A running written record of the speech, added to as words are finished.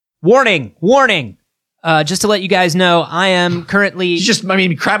Warning. Just to let you guys know, I am currently...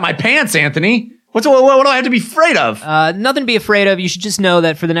 crap my pants, Anthony. What do I have to be afraid of? Nothing to be afraid of. You should just know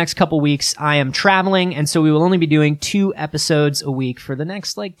that for the next couple weeks, I am traveling, and so we will only be doing 2 episodes a week for the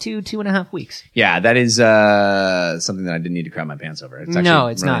next, 2.5 weeks. Yeah, that is something that I didn't need to crap my pants over. It's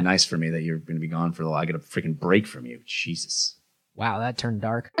actually really not. Nice for me that you're going to be gone for a while. I get a freaking break from you. Jesus. Wow, that turned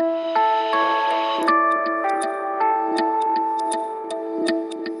dark.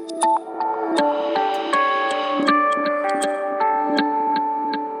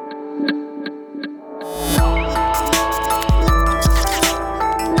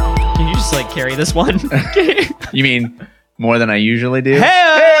 Carry this one. You mean more than I usually do?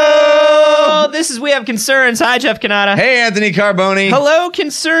 Hey, this is We Have Concerns. Hi, Jeff Cannata. Hey, Anthony Carboni. Hello,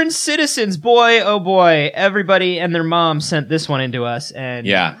 concerned citizens. Boy, oh boy, everybody and their mom sent this one into us, and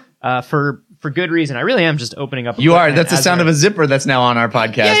for good reason. I really am just opening up. You are. That's the sound of a zipper that's now on our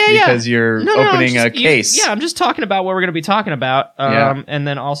podcast because you're opening a case. I'm just talking about what we're going to be talking about, and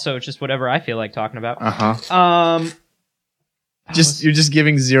then also just whatever I feel like talking about. You're just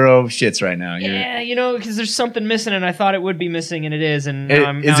giving zero shits right now. Because there's something missing, and I thought it would be missing, and it is. And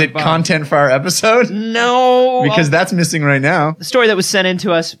is it content for our episode? No, because that's missing right now. The story that was sent in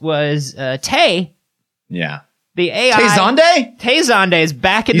to us was Tay. Yeah. The AI Tay Zonde is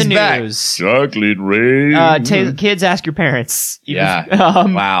back in the news. Chocolate rain. Kids, ask your parents.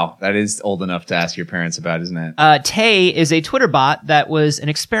 Wow, that is old enough to ask your parents about, isn't it? Tay is a Twitter bot that was an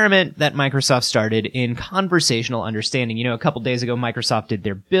experiment that Microsoft started in conversational understanding. A couple days ago, Microsoft did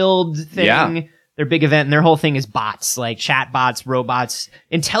their build thing, their big event, and their whole thing is bots, like chat bots, robots,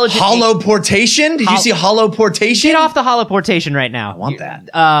 intelligent... Holoportation? Did you see holoportation? Get off the holoportation right now. I want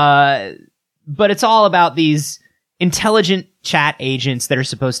that. But it's all about these intelligent chat agents that are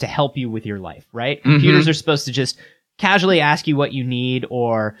supposed to help you with your life, right? Mm-hmm. Computers are supposed to just casually ask you what you need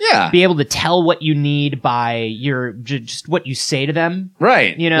or be able to tell what you need by just what you say to them.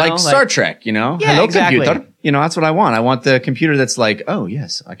 Right. Like Star Trek, Yeah, Hello, exactly. Computer. That's what I want. I want the computer that's like, oh,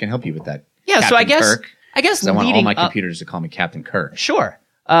 yes, I can help you with that. Yeah, Captain so I guess Kirk. I want all my computers to call me Captain Kirk. Sure.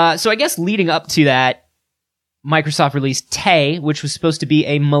 So I guess leading up to that, Microsoft released Tay, which was supposed to be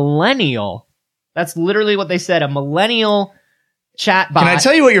a millennial. That's literally what they said, a millennial chat bot. Can I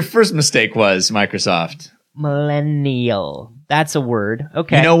tell you what your first mistake was, Microsoft? Millennial. That's a word.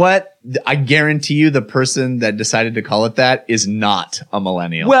 Okay. You know what? I guarantee you the person that decided to call it that is not a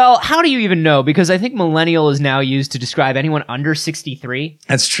millennial. Well, how do you even know? Because I think millennial is now used to describe anyone under 63.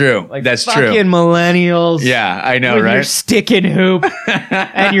 That's true. That's true. Fucking millennials. Yeah, I know, with right? Your stick and hoop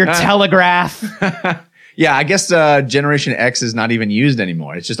and your telegraph. Yeah, I guess Generation X is not even used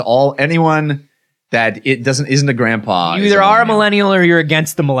anymore. It's just anyone that isn't a grandpa. You either are a millennial or you're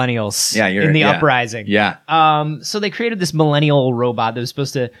against the millennials. Yeah, in the uprising. Yeah. So they created this millennial robot that was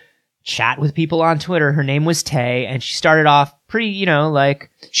supposed to chat with people on Twitter. Her name was Tay, and she started off pretty,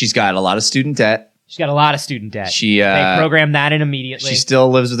 she's got a lot of student debt. She's got a lot of student debt. They programmed that in immediately. She still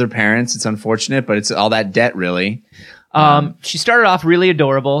lives with her parents. It's unfortunate, but it's all that debt, really. She started off really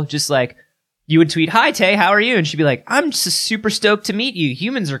adorable, just like you would tweet, "Hi Tay, how are you?" And she'd be like, "I'm just super stoked to meet you.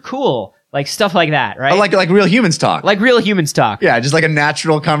 Humans are cool." Like stuff like that, right? Oh, like real humans talk. Like real humans talk. Yeah, just like a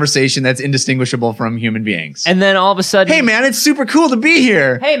natural conversation that's indistinguishul from human beings. And then all of a sudden, hey man, it's super cool to be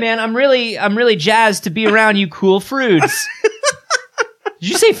here. Hey man, I'm really jazzed to be around you cool froods. Did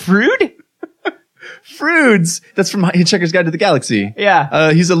you say frood? Froods. That's from Hitchhiker's Guide to the Galaxy.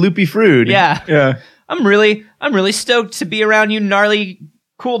 Yeah. He's a loopy frood. Yeah. Yeah. I'm really stoked to be around you gnarly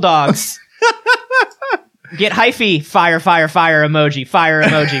cool dogs. Get hyphy, fire emoji, fire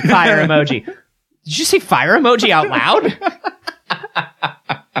emoji. Did you say fire emoji out loud?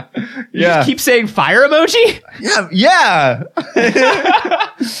 You just keep saying fire emoji? Yeah.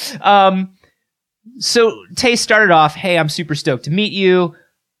 So Tay started off, "Hey, I'm super stoked to meet you."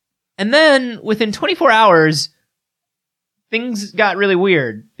 And then within 24 hours, things got really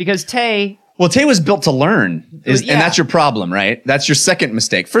weird because Tay... Well, Tay was built to learn, and that's your problem, right? That's your second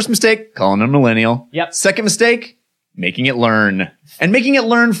mistake. First mistake, calling a millennial. Yep. Second mistake, making it learn. And making it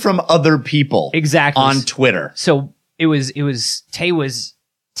learn from other people. Exactly. On Twitter. So Tay was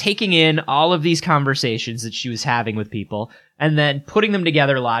taking in all of these conversations that she was having with people and then putting them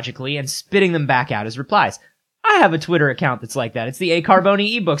together logically and spitting them back out as replies. I have a Twitter account that's like that. It's the A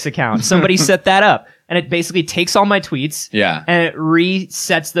Carboni eBooks account. Somebody set that up. And it basically takes all my tweets and it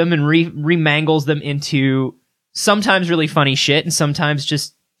resets them and remangles them into sometimes really funny shit and sometimes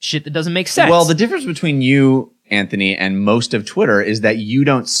just shit that doesn't make sense. Well, the difference between you, Anthony, and most of Twitter is that you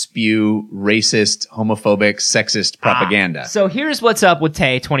don't spew racist, homophobic, sexist propaganda. So here's what's up with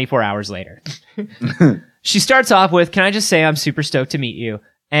Tay 24 hours later. She starts off with, "Can I just say I'm super stoked to meet you?"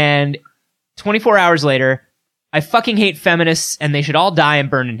 And 24 hours later, I fucking hate feminists and they should all die and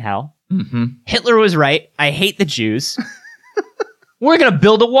burn in hell. Mm-hmm. Hitler was right. I hate the Jews. We're going to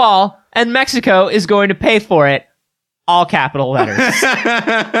build a wall and Mexico is going to pay for it. All capital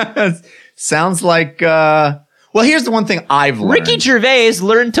letters. Sounds like, well, here's the one thing I've learned. Ricky Gervais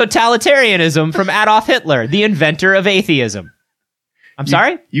learned totalitarianism from Adolf Hitler, the inventor of atheism. I'm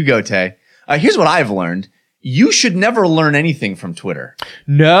sorry? You go, Tay. Here's what I've learned. You should never learn anything from Twitter.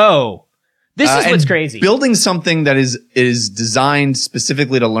 No. This is what's and crazy. Building something that is designed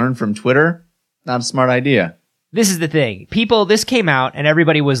specifically to learn from Twitter, not a smart idea. This is the thing. This came out and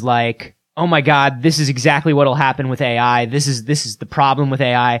everybody was like, oh my God, this is exactly what will happen with AI. This is the problem with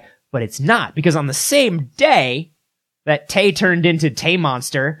AI. But it's not, because on the same day that Tay turned into Tay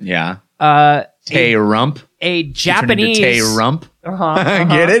Monster, Yeah. Tay Rump. a Japanese Tay Rump.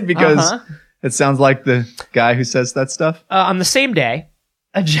 Get it? Because it sounds like the guy who says that stuff. on the same day,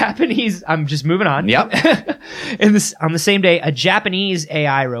 a Japanese. I'm just moving on. Yep. On the same day, a Japanese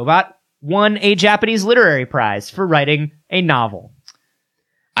AI robot won a Japanese literary prize for writing a novel.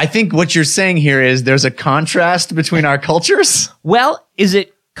 I think what you're saying here is there's a contrast between our cultures. Well, is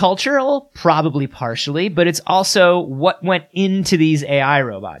it cultural? Probably partially, but it's also what went into these AI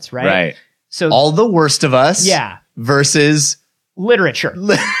robots, right? Right. So All the worst of us. Yeah. Versus. Literature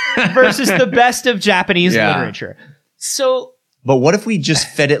versus the best of Japanese Yeah. literature. So, But what if we just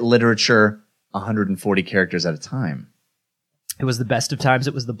fed it literature 140 characters at a time? it was the best of times.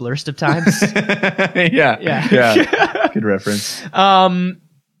 It was the blurst of times. Yeah. Yeah. Good reference.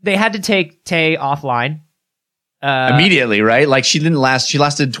 They had to take Tay offline. Immediately, right? Like she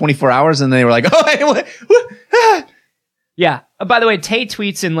lasted 24 hours and they were like, oh, hey, what? Yeah. By the way, Tay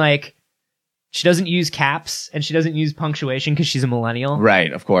tweets in like, she doesn't use caps and she doesn't use punctuation because she's a millennial.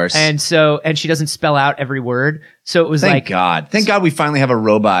 Right, of course. And she doesn't spell out every word. So it was Thank like, God. Thank God we finally have a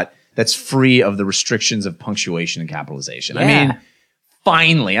robot that's free of the restrictions of punctuation and capitalization. I Yeah. mean,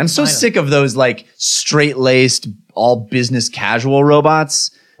 finally. I'm so sick of those like straight-laced, all business casual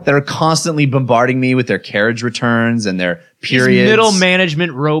robots that are constantly bombarding me with their carriage returns and their periods. these middle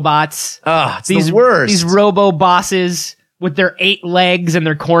management robots. It's the worst. These robo bosses with their 8 legs and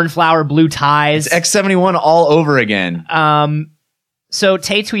their cornflower blue ties. X71 all over again. So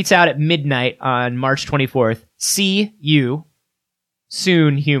Tay tweets out at midnight on March 24th, "See you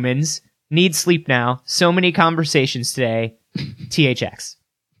soon, humans. Need sleep now. So many conversations today. THX."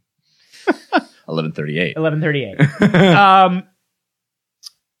 11:38. 11:38.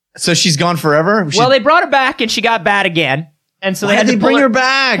 So she's gone forever? Well, they brought her back and she got bad again. And so Why they had did to they bring pull her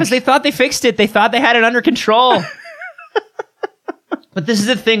back? because they thought they fixed it. They thought they had it under control. But this is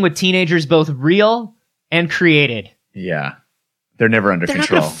the thing with teenagers, both real and created. Yeah. They're never under They're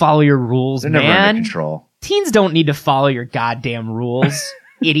control. not going to follow your rules, They're man. never under control. Teens don't need to follow your goddamn rules,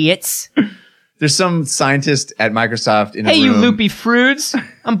 idiots. There's some scientist at Microsoft in a Hey, you room. loopy fruits.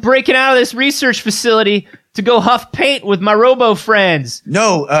 I'm breaking out of this research facility to go huff paint with my robo friends.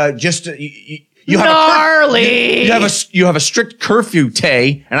 No, just you have Gnarly! you have a strict curfew,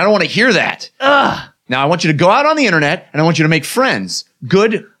 Tay, and I don't want to hear that. Ugh. Now I want you to go out on the internet and I want you to make friends.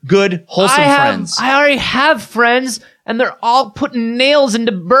 Good, wholesome friends. I already have friends, and they're all putting nails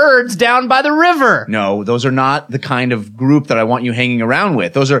into birds down by the river. No, those are not the kind of group that I want you hanging around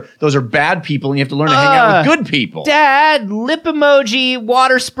with. Those are bad people, and you have to learn to hang out with good people. Dad, lip emoji,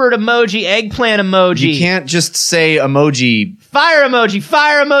 water spurt emoji, eggplant emoji. You can't just say emoji. Fire emoji,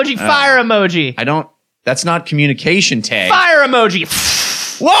 fire emoji, fire emoji. That's not communication, Tay. Fire emoji.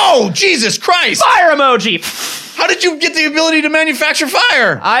 Whoa, Jesus Christ! Fire emoji. How did you get the ability to manufacture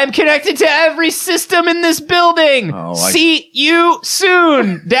fire? I am connected to every system in this building. See you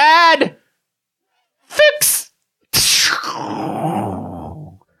soon, Dad. Fix.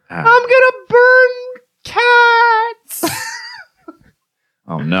 I'm gonna burn cats.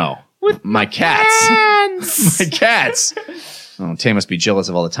 Oh no. With my cats. hands. My cats. Oh, Tay must be jealous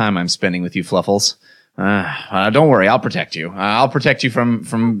of all the time I'm spending with you, Fluffles. Don't worry, I'll protect you. I'll protect you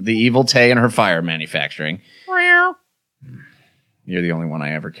from the evil Tay and her fire manufacturing. You're the only one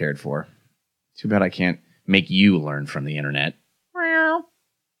I ever cared for. Too bad I can't make you learn from the internet.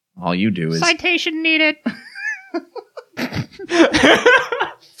 All you do is... Citation needed.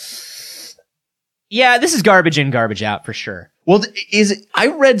 Yeah, this is garbage in, garbage out for sure. Well, I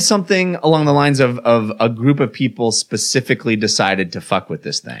read something along the lines of a group of people specifically decided to fuck with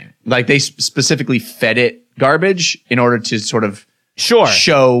this thing. Like they specifically fed it garbage in order to sort of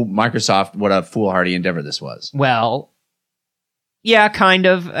show Microsoft what a foolhardy endeavor this was. Well, yeah, kind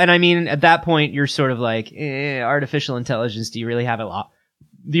of. And I mean, at that point, you're sort of like, artificial intelligence. Do you really have it?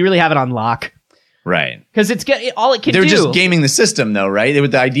 Do you really have it on lock? Right. Because all it can They're do. just gaming the system, though, right?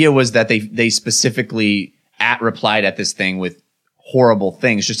 The idea was that they specifically replied at this thing with horrible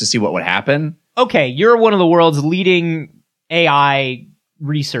things just to see what would happen. Okay, you're one of the world's leading AI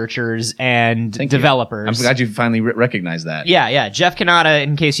researchers and developers. I'm glad you finally recognized that. Yeah. Jeff Kanata,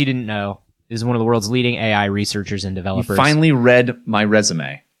 in case you didn't know, is one of the world's leading AI researchers and developers. You finally read my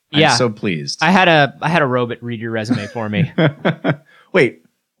resume. I'm so pleased. I had a robot read your resume for me. Wait,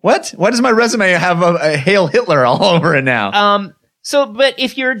 what? Why does my resume have a Hail Hitler all over it now? But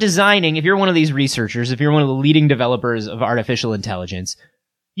if you're designing, if you're one of these researchers, if you're one of the leading developers of artificial intelligence,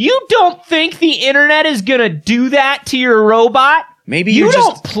 you don't think the internet is gonna do that to your robot? Maybe you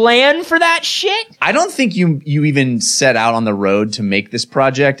don't plan for that shit? I don't think you even set out on the road to make this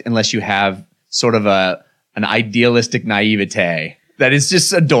project unless you have sort of an idealistic naivete that is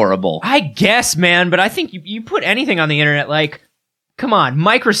just adorable. I guess, man, but I think you put anything on the internet, like, come on,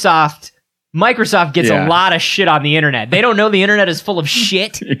 Microsoft gets a lot of shit on the internet. They don't know the internet is full of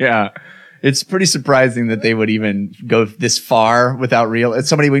shit. Yeah. It's pretty surprising that they would even go this far without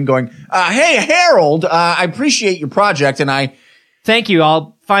somebody would going, hey, Harold, I appreciate your project, and I... Thank you,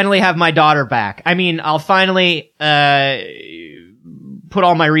 I'll finally have my daughter back. I mean, I'll finally put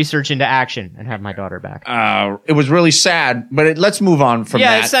all my research into action and have my daughter back. It was really sad, but let's move on from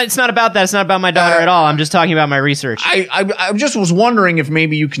that. Yeah, it's not about that. It's not about my daughter at all. I'm just talking about my research. I just was wondering if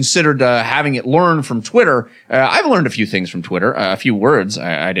maybe you considered having it learn from Twitter. I've learned a few things from Twitter, a few words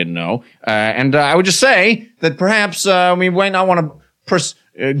I didn't know. And I would just say that perhaps we might not want to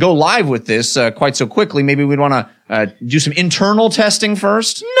go live with this quite so quickly. Maybe we'd want to do some internal testing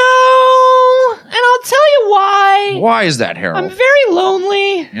first. No, and I'll tell you why. Why is that, Harold? I'm very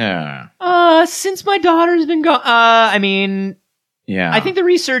lonely. Yeah. Since my daughter's been gone. I mean, yeah. I think the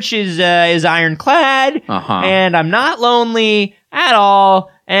research is ironclad, Uh-huh. and I'm not lonely at all.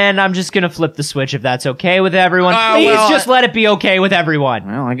 And I'm just gonna flip the switch if that's okay with everyone. Please, just let it be okay with everyone.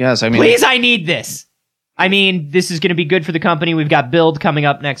 Well, I guess. I mean, please, I need this. I mean, this is going to be good for the company. We've got Build coming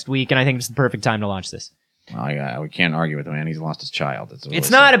up next week, and I think it's the perfect time to launch this. Well, we can't argue with the man. He's lost his child. It's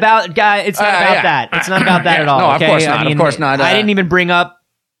not about that. It's not about that at all. No, okay? of course not. Of course not. I didn't even bring up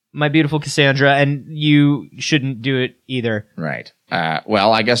my beautiful Cassandra, and you shouldn't do it either. Right.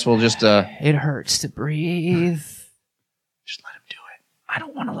 Well, I guess we'll just... It hurts to breathe. Just let him do it. I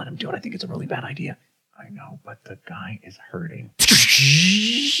don't want to let him do it. I think it's a really bad idea. I know, but the guy is hurting.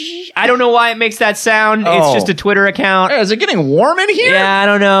 I don't know why it makes that sound. Oh. It's just a Twitter account. Is it getting warm in here? Yeah, I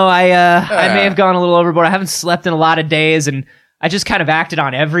don't know. I may have gone a little overboard. I haven't slept in a lot of days, and I just kind of acted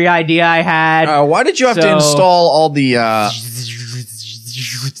on every idea I had. Why did you have to install all the...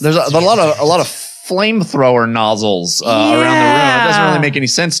 There's a lot of flamethrower nozzles around the room. It doesn't really make any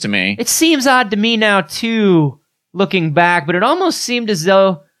sense to me. It seems odd to me now, too, looking back, but it almost seemed as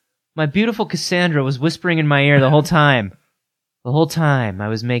though my beautiful Cassandra was whispering in my ear the whole time. The whole time I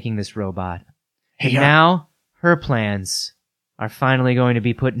was making this robot. Hey, and now her plans are finally going to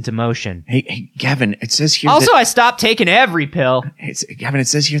be put into motion. Hey, Gavin, it says here also, I stopped taking every pill. Gavin, it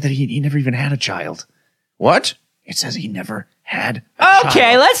says here that he never even had a child. What? It says he never had a child.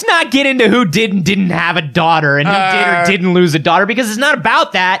 Okay, let's not get into who did and didn't have a daughter and who did or didn't lose a daughter, because it's not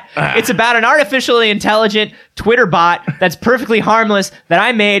about that. It's about an artificially intelligent Twitter bot that's perfectly harmless that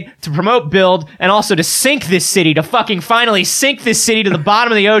I made to promote Build and also to sink this city, to fucking finally sink this city to the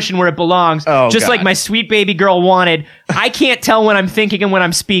bottom of the ocean where it belongs, just like my sweet baby girl wanted. I can't tell when I'm thinking and when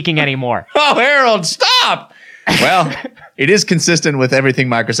I'm speaking anymore. Oh, Harold, stop! Well, it is consistent with everything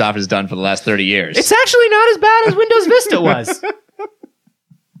Microsoft has done for the last 30 years. It's actually not as bad as Windows Vista was.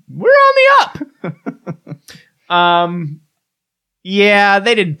 We're on the up. Yeah,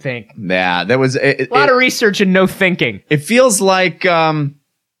 they didn't think. Yeah, there was a lot of research and no thinking. It feels like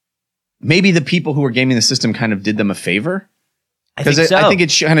maybe the people who were gaming the system kind of did them a favor. I think so. I think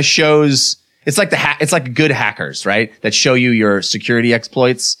it kind of shows. It's like it's like good hackers, right? That show you your security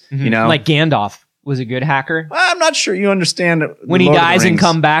exploits. Mm-hmm. You know, like Gandalf was a good hacker. Well, I'm not sure you understand when he dies and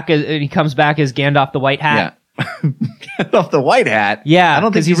he comes back as Gandalf the White Hat. Yeah. Gandalf the White Hat. Yeah, I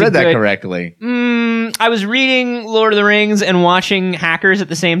don't think you read that correctly. I was reading Lord of the Rings and watching Hackers at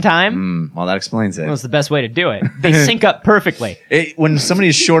the same time. Well, that explains it. Well, it's the best way to do it. They sync up perfectly. When somebody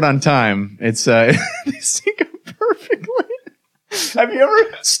is short on time, it's they sync up perfectly. Have you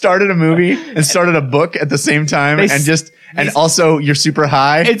ever started a movie and started a book at the same time and also you're super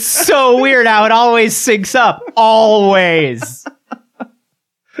high? It's so weird how it always syncs up. Always.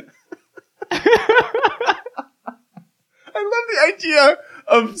 I love the idea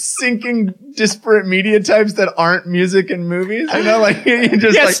of syncing disparate media types that aren't music and movies. You know, like you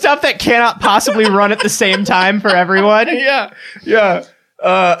just stuff that cannot possibly run at the same time for everyone. Yeah.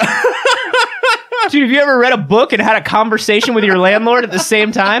 Dude, have you ever read a book and had a conversation with your landlord at the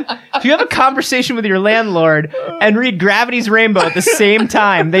same time? If you have a conversation with your landlord and read Gravity's Rainbow at the same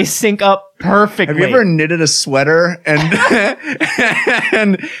time, they sync up perfectly. Have you ever knitted a sweater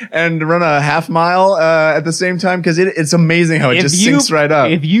and and run a half mile at the same time? Because it's amazing how it just syncs right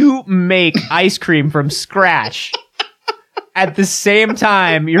up. If you make ice cream from scratch at the same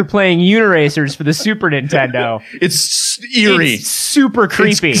time you're playing Uniracers for the Super Nintendo, it's eerie. It's super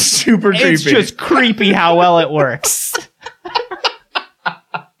creepy. It's super creepy. It's just creepy how well it works.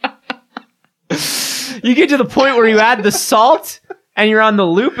 You get to the point where you add the salt and you're on the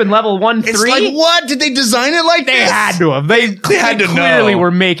loop in level 1-3. It's like, what? Did they design it like They this? had to have. They had to clearly know.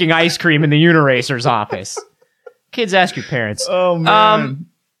 were making ice cream in the Uniracers office. Kids, ask your parents. Oh, man.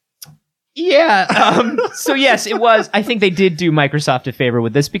 Yeah. So yes, it was. I think they did do Microsoft a favor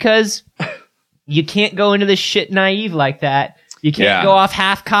with this because you can't go into this shit naive like that. You can't go off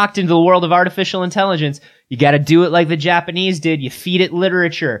half-cocked into the world of artificial intelligence. You got to do it like the Japanese did. You feed it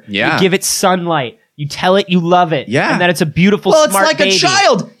literature. Yeah. You give it sunlight. You tell it you love it. Yeah. And that it's a beautiful, Well, it's smart like baby. a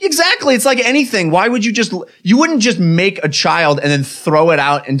child. Exactly. It's like anything. Why would you wouldn't just make a child and then throw it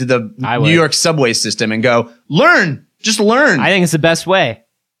out into the I would. New York subway system and go, learn. Just learn. I think it's the best way.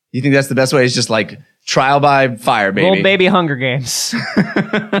 You think that's the best way? It's just like trial by fire, baby. Little baby Hunger Games.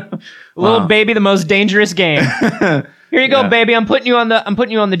 Little baby, the most dangerous game. Here you go, baby. I'm putting you on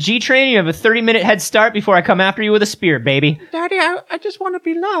the G train. You have a 30-minute head start before I come after you with a spear, baby. Daddy, I just want to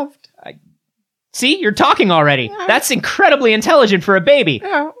be loved. See, you're talking already. That's incredibly intelligent for a baby.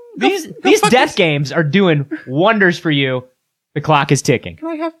 These death games are doing wonders for you. The clock is ticking.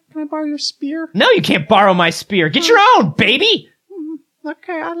 Can I borrow your spear? No, you can't borrow my spear. Get your own, baby.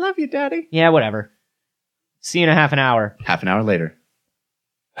 Okay, I love you, Daddy. Yeah, whatever. See you in a half an hour. Half an hour later.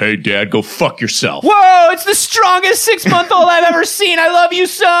 Hey, Dad, go fuck yourself. Whoa, it's the strongest 6-month-old I've ever seen. I love you,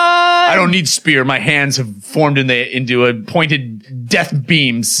 son. I don't need spear. My hands have formed into a pointed death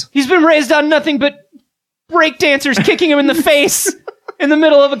beams. He's been raised on nothing but breakdancers kicking him in the face in the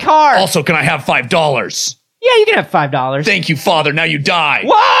middle of a car. Also, can I have $5? Yeah, you can have $5. Thank you, Father. Now you die.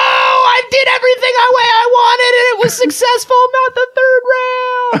 Whoa! I did everything the way I wanted, and it was successful. Not the third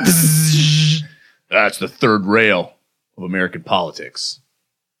round. That's the third rail of American politics.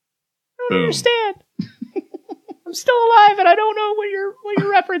 I don't understand. I'm still alive, and I don't know what you're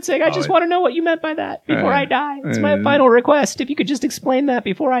referencing. I just want to know what you meant by that before I die. It's my final request. If you could just explain that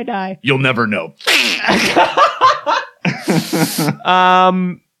before I die. You'll never know.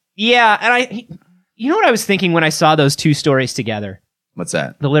 Yeah, and you know what I was thinking when I saw those two stories together? What's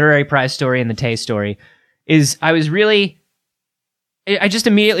that? The literary prize story and the Tay story, is I just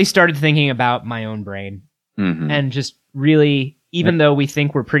immediately started thinking about my own brain. Mm-hmm. And just really, even though we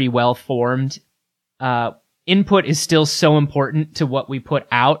think we're pretty well formed, input is still so important to what we put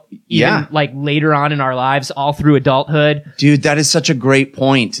out, even like later on in our lives, all through adulthood. Dude, that is such a great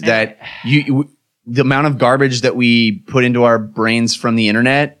point that the amount of garbage that we put into our brains from the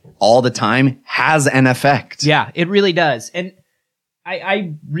internet all the time has an effect. Yeah, it really does. And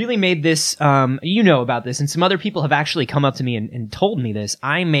I really made this, you know about this, and some other people have actually come up to me and told me this.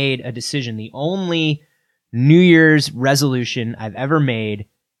 I made a decision, the only New Year's resolution I've ever made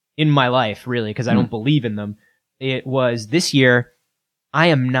in my life, really, because I don't believe in them. It was this year, I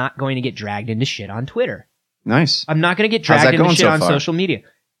am not going to get dragged into shit on Twitter. Nice. I'm not going to get dragged into shit on social media.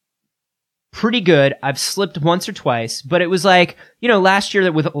 Pretty good. I've slipped once or twice, but it was like, last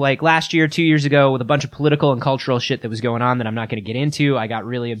year, 2 years ago, with a bunch of political and cultural shit that was going on that I'm not going to get into, I got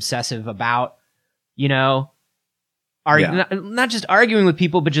really obsessive about, not just arguing with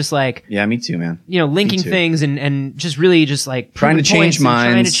people, but just like, yeah, me too, man. Linking things and just really just like trying to change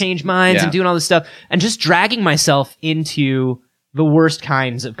minds and doing all this stuff and just dragging myself into the worst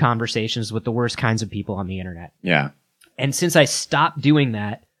kinds of conversations with the worst kinds of people on the internet. Yeah. And since I stopped doing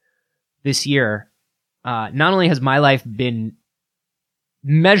that this year, not only has my life been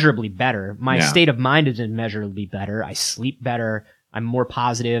measurably better, my state of mind has been measurably better. I sleep better. I'm more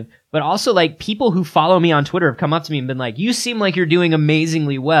positive, but also like people who follow me on Twitter have come up to me and been like, you seem like you're doing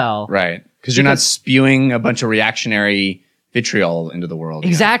amazingly well. Right. Because you're not spewing a bunch of reactionary vitriol into the world.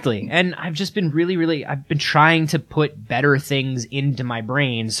 Exactly. And I've just been I've been trying to put better things into my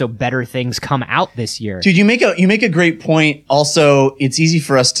brain so better things come out this year. Dude, you make a great point. Also, it's easy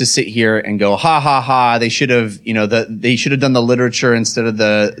for us to sit here and go, ha ha ha, they should have, they should have done the literature instead of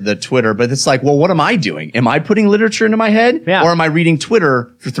the Twitter. But it's like, well, what am I doing? Am I putting literature into my head? Yeah. Or am I reading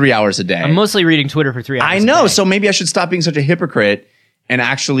Twitter for 3 hours a day? I'm mostly reading Twitter for 3 hours I a know. day. So maybe I should stop being such a hypocrite and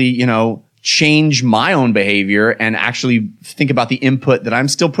actually, change my own behavior and actually think about the input that I'm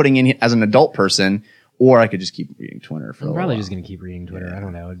still putting in as an adult person, or I could just keep reading Twitter for a I'm little probably while. just going to keep reading Twitter. Yeah. I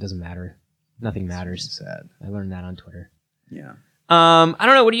don't know. It doesn't matter. Nothing matters. Sad. I learned that on Twitter. Yeah. I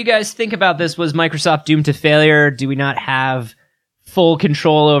don't know. What do you guys think about this? Was Microsoft doomed to failure? Do we not have full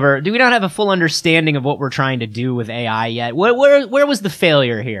control over? Do we not have a full understanding of what we're trying to do with AI yet? Where was the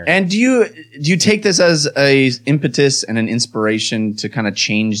failure here? And do you take this as a impetus and an inspiration to kind of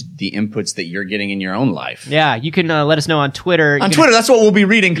change the inputs that you're getting in your own life? Yeah, you can let us know on Twitter. On Twitter, that's what we'll be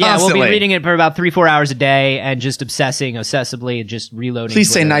reading constantly. Yeah, we'll be reading it for about 3-4 hours a day and just obsessively and just reloading.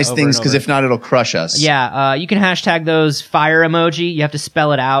 Please say Twitter nice over things, and because over. if not, it'll crush us. Yeah, you can hashtag those fire emoji. You have to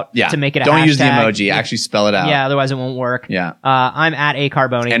spell it out to make it a hashtag. Don't use the emoji. Actually spell it out. Yeah, otherwise it won't work. Yeah. I'm at A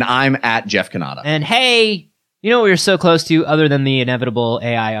Carboni. And I'm at Jeff Canada. And hey, you know what we were so close to other than the inevitable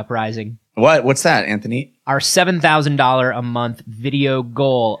AI uprising? What's that, Anthony? Our $7,000 a month video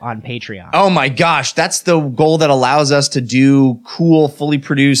goal on Patreon. Oh my gosh, that's the goal that allows us to do cool, fully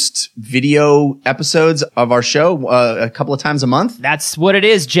produced video episodes of our show a couple of times a month. That's what it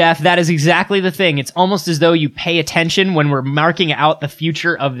is, Jeff. That is exactly the thing. It's almost as though you pay attention when we're marking out the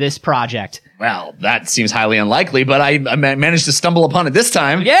future of this project. Well, that seems highly unlikely, but I managed to stumble upon it this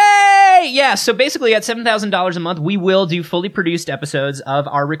time. Yay! Yeah, so basically at $7,000 a month, we will do fully produced episodes of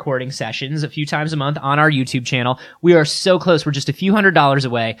our recording sessions a few times a month on our YouTube channel. We are so close. We're just a few $100s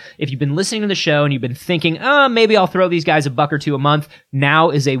away. If you've been listening to the show and you've been thinking, maybe I'll throw these guys $1 or $2 a month,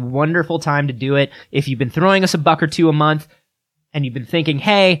 now is a wonderful time to do it. If you've been throwing us $1 or $2 a month, and you've been thinking,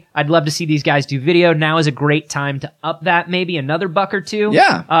 hey, I'd love to see these guys do video, now is a great time to up that maybe another $1 or $2.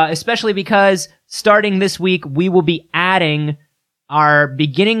 Yeah. Especially because starting this week, we will be adding our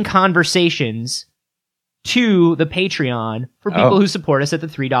beginning conversations to the Patreon for people who support us at the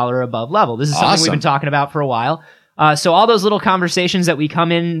 $3 or above level. This is something we've been talking about for a while. So all those little conversations that we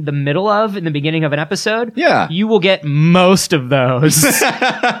come in the middle of in the beginning of an episode, you will get most of those.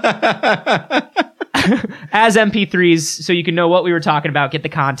 As MP3s, so you can know what we were talking about, get the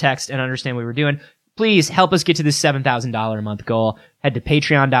context, and understand what we were doing. Please help us get to this $7,000 a month goal. Head to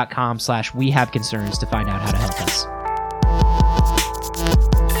patreon.com/wehaveconcerns to find out how to help us.